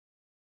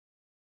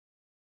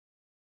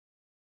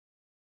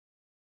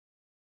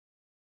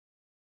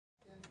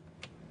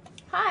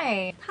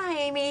Hi. Hi,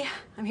 Amy.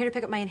 I'm here to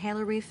pick up my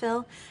inhaler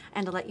refill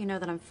and to let you know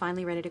that I'm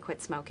finally ready to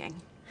quit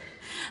smoking.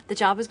 The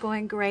job is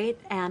going great,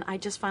 and I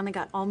just finally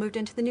got all moved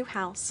into the new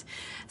house,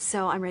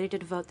 so I'm ready to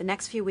devote the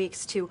next few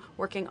weeks to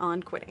working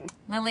on quitting.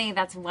 Lily,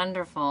 that's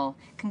wonderful.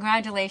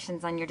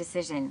 Congratulations on your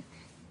decision.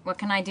 What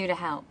can I do to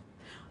help?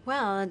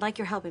 Well, I'd like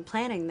your help in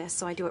planning this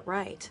so I do it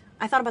right.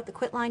 I thought about the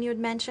quit line you had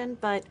mentioned,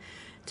 but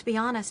to be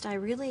honest, I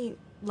really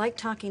like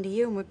talking to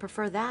you and would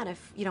prefer that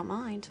if you don't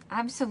mind.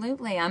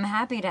 Absolutely. I'm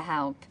happy to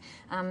help.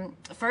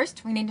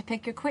 First, we need to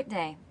pick your quit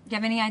day. Do you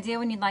have any idea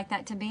when you'd like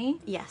that to be?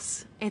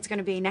 Yes, it's going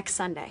to be next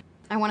Sunday.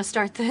 I want to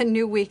start the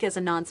new week as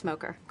a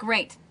non-smoker.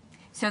 Great.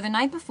 So the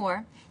night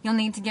before, you'll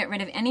need to get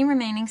rid of any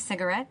remaining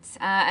cigarettes,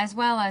 as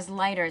well as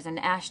lighters and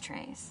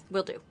ashtrays.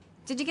 Will do.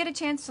 Did you get a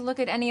chance to look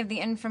at any of the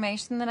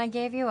information that I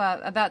gave you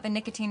about the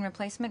nicotine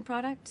replacement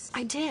products?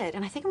 I did,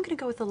 and I think I'm going to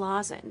go with the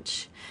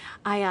lozenge.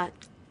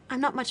 I'm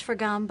not much for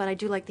gum, but I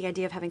do like the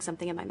idea of having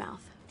something in my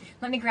mouth.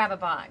 Let me grab a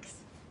box.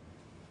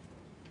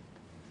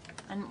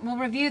 And we'll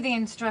review the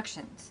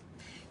instructions.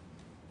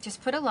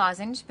 Just put a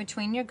lozenge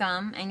between your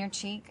gum and your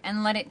cheek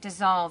and let it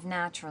dissolve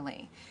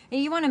naturally.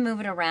 You want to move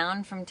it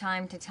around from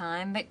time to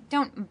time, but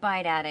don't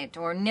bite at it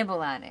or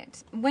nibble at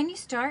it. When you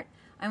start,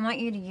 I want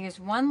you to use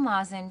one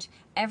lozenge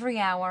every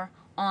hour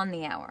on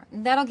the hour.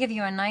 That'll give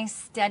you a nice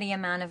steady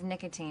amount of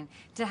nicotine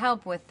to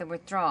help with the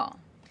withdrawal.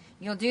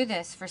 You'll do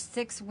this for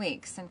 6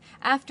 weeks, and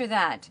after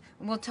that,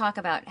 we'll talk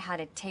about how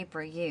to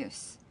taper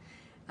use.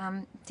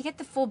 To get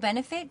the full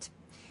benefit,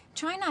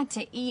 try not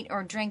to eat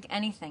or drink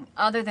anything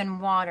other than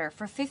water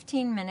for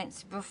 15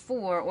 minutes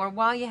before or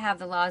while you have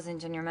the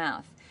lozenge in your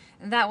mouth.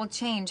 That will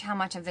change how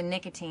much of the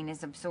nicotine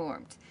is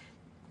absorbed. Do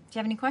you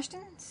have any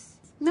questions?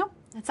 No,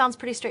 that sounds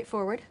pretty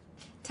straightforward.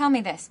 Tell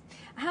me this.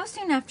 How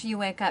soon after you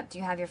wake up do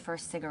you have your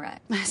first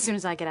cigarette? As soon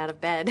as I get out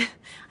of bed.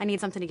 I need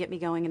something to get me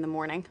going in the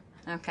morning.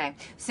 Okay.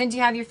 Since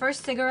you have your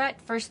first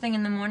cigarette first thing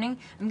in the morning,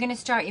 I'm going to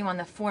start you on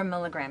the 4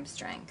 milligram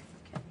strength.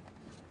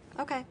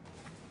 Okay.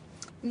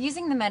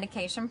 Using the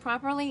medication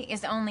properly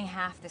is only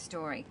half the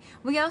story.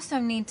 We also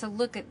need to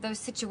look at those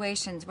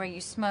situations where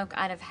you smoke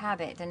out of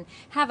habit and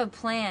have a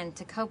plan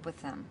to cope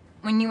with them.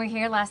 When you were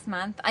here last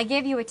month, I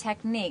gave you a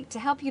technique to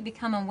help you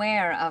become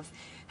aware of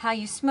how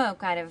you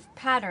smoke out of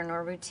pattern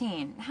or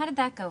routine. How did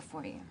that go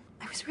for you?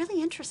 It was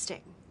really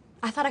interesting.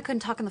 I thought I couldn't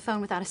talk on the phone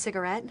without a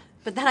cigarette,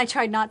 but then I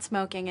tried not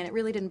smoking and it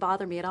really didn't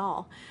bother me at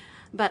all.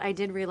 But I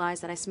did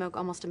realize that I smoke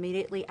almost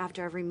immediately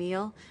after every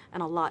meal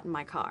and a lot in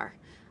my car.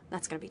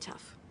 That's going to be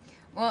tough.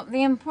 Well,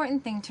 the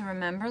important thing to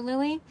remember,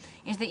 Lily,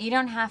 is that you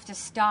don't have to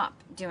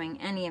stop doing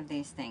any of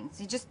these things.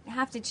 You just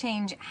have to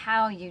change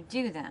how you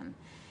do them.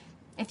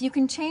 If you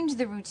can change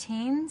the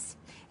routines,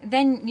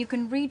 then you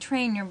can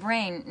retrain your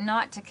brain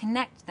not to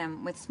connect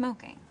them with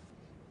smoking.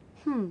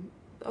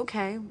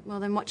 Okay, well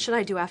then what should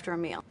I do after a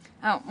meal?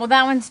 Oh, well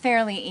that one's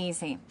fairly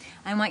easy.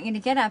 I want you to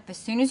get up as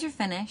soon as you're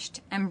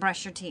finished and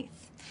brush your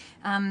teeth.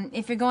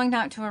 If you're going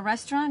out to a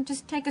restaurant,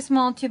 just take a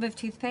small tube of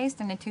toothpaste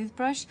and a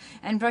toothbrush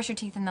and brush your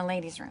teeth in the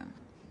ladies' room.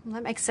 Well,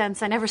 that makes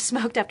sense. I never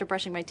smoked after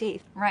brushing my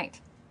teeth.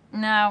 Right.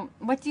 Now,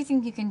 what do you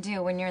think you can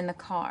do when you're in the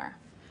car?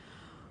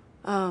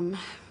 Well,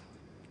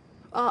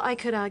 I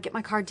could get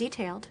my car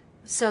detailed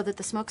so that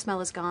the smoke smell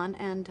is gone,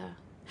 and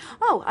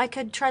I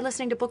could try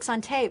listening to books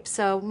on tape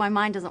so my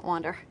mind doesn't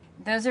wander.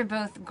 Those are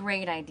both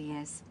great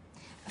ideas.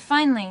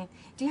 Finally,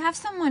 do you have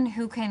someone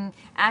who can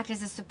act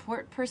as a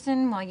support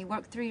person while you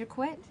work through your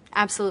quit?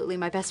 Absolutely.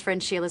 My best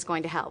friend Sheila's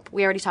going to help.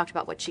 We already talked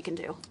about what she can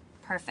do.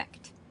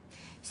 Perfect.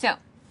 So,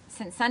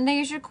 since Sunday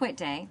is your quit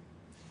day,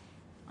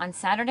 on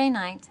Saturday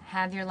night,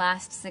 have your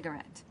last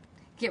cigarette.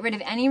 Get rid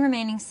of any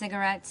remaining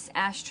cigarettes,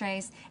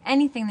 ashtrays,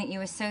 anything that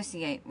you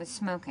associate with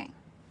smoking.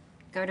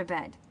 Go to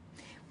bed.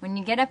 When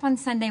you get up on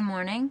Sunday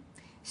morning,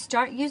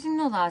 start using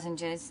the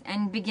lozenges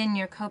and begin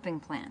your coping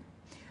plan.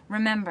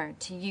 Remember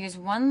to use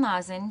one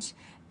lozenge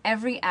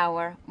every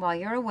hour while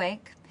you're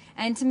awake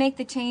and to make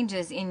the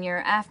changes in your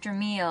after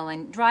meal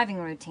and driving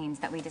routines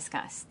that we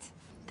discussed.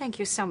 Thank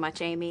you so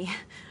much, Amy.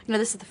 You know,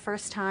 this is the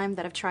first time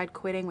that I've tried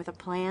quitting with a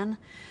plan,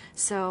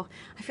 so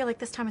I feel like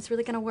this time it's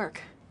really going to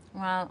work.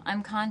 Well,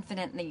 I'm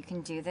confident that you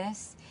can do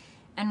this.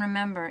 And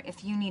remember,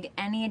 if you need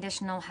any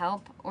additional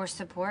help or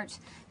support,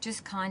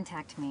 just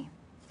contact me.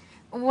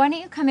 Why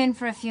don't you come in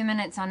for a few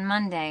minutes on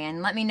Monday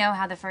and let me know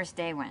how the first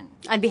day went?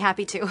 I'd be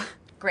happy to.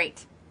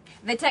 Great.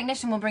 The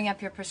technician will bring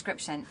up your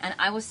prescription, and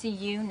I will see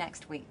you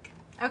next week.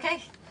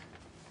 Okay.